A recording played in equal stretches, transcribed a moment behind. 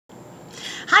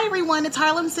Hi everyone, it's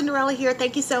Harlem Cinderella here.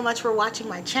 Thank you so much for watching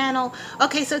my channel.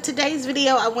 Okay, so today's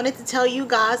video I wanted to tell you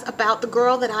guys about the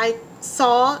girl that I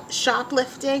saw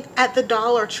shoplifting at the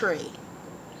Dollar Tree.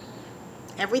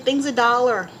 Everything's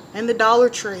 $1 in the Dollar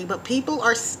Tree, but people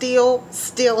are still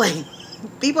stealing.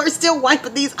 People are still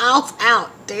wiping these aisles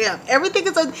out. Damn, everything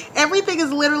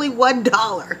is literally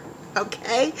 $1.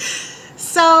 Okay,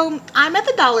 so I'm at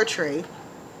the Dollar Tree.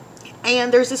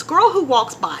 And there's this girl who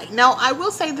walks by. Now, I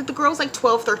will say that the girl's like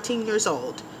 12, 13 years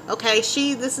old. Okay,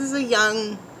 this is a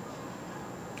young,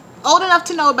 old enough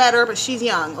to know better, but she's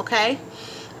young, okay?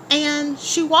 And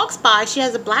she walks by. She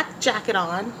has a black jacket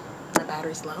on. My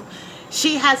battery's low.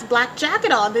 She has a black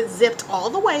jacket on that's zipped all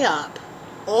the way up.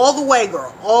 All the way,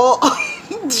 girl.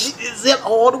 Zipped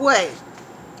all the way.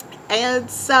 And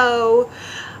so,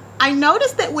 I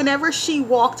noticed that whenever she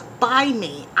walked by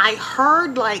me, I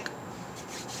heard like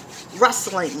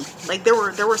rustling, like there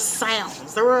were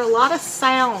sounds. There were a lot of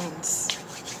sounds,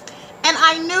 and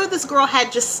I knew this girl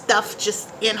had just stuff just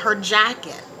in her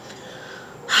jacket.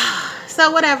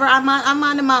 So whatever, I'm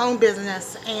minding my own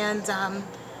business, and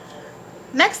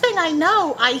next thing I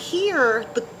know, I hear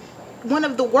one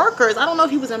of the workers. I don't know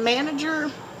if he was a manager.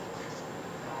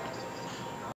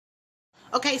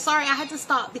 Okay, sorry, I had to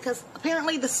stop because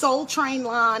apparently the Soul Train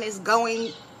line is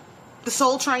going. The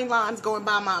Soul Train line's going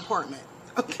by my apartment.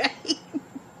 Okay.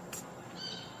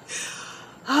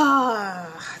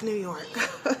 New York.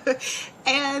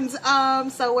 And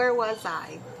so where was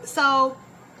I? So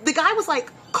the guy was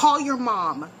like, call your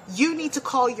mom. You need to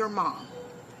call your mom.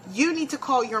 You need to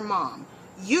call your mom.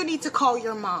 You need to call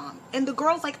your mom. And the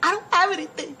girl's like, I don't have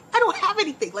anything. I don't have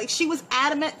anything. Like, she was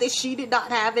adamant that she did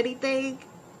not have anything,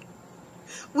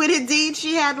 when indeed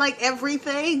she had like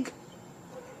everything.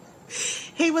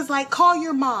 He was like, call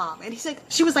your mom. And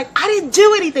she was like, I didn't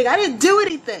do anything. I didn't do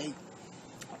anything.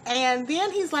 And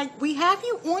then he's like, we have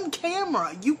you on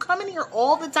camera. You come in here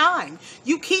all the time.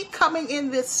 You keep coming in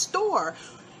this store.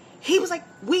 He was like,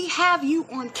 we have you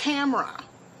on camera.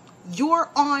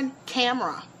 You're on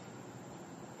camera.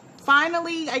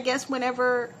 Finally, I guess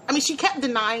she kept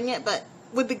denying it, but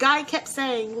when the guy kept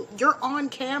saying, you're on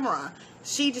camera,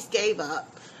 she just gave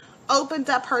up. Opened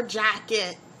up her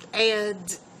jacket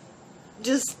and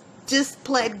just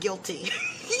pled guilty.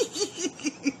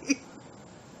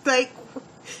 Like,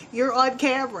 you're on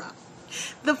camera.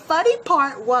 The funny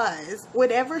part was,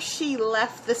 whenever she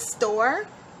left the store,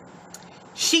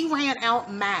 she ran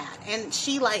out mad, and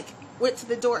she like went to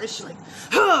the door and she like,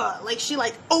 huh, like she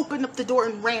like opened up the door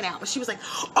and ran out. But she was like,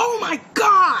 oh my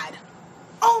god,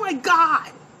 oh my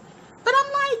god. But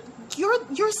I'm like,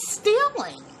 you're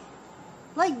stealing.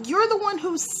 Like, you're the one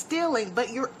who's stealing,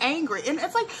 but you're angry. And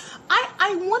it's like,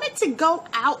 I wanted to go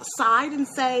outside and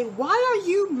say, why are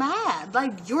you mad?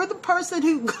 Like, you're the person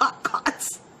who got caught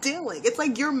stealing. It's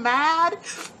like, you're mad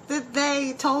that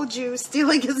they told you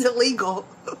stealing is illegal.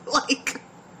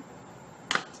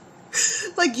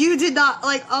 Like you did not,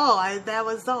 like,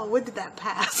 when did that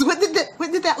pass? When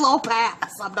did that law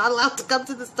pass? I'm not allowed to come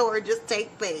to the store and just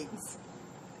take things.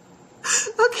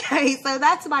 Okay, so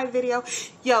that's my video.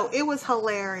 Yo, it was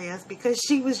hilarious because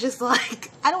she was just like,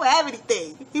 I don't have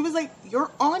anything. He was like, you're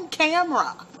on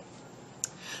camera.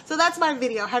 So that's my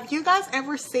video. Have you guys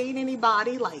ever seen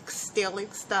anybody like stealing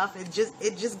stuff and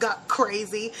it just got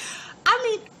crazy? I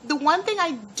mean, the one thing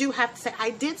I do have to say,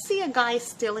 I did see a guy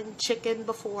stealing chicken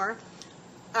before.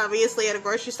 Obviously at a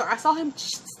grocery store. I saw him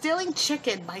stealing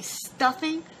chicken by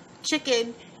stuffing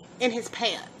chicken in his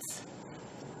pants.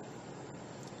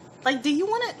 Like, do you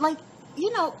want to, like,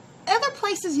 you know, other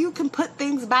places you can put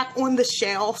things back on the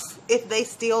shelf if they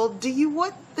steal. Do you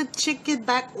want the chicken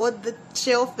back on the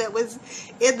shelf that was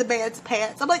in the man's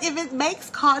pants? I'm like, if it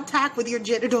makes contact with your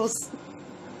genitals,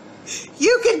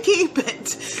 you can keep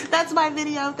it. That's my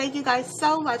video. Thank you guys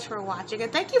so much for watching.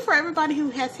 And thank you for everybody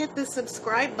who has hit the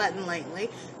subscribe button lately.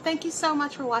 Thank you so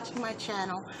much for watching my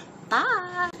channel.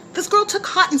 Bye. This girl took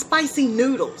hot and spicy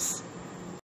noodles.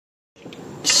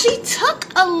 She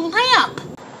took a lamp.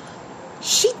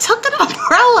 She took an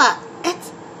umbrella.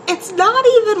 It's not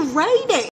even raining.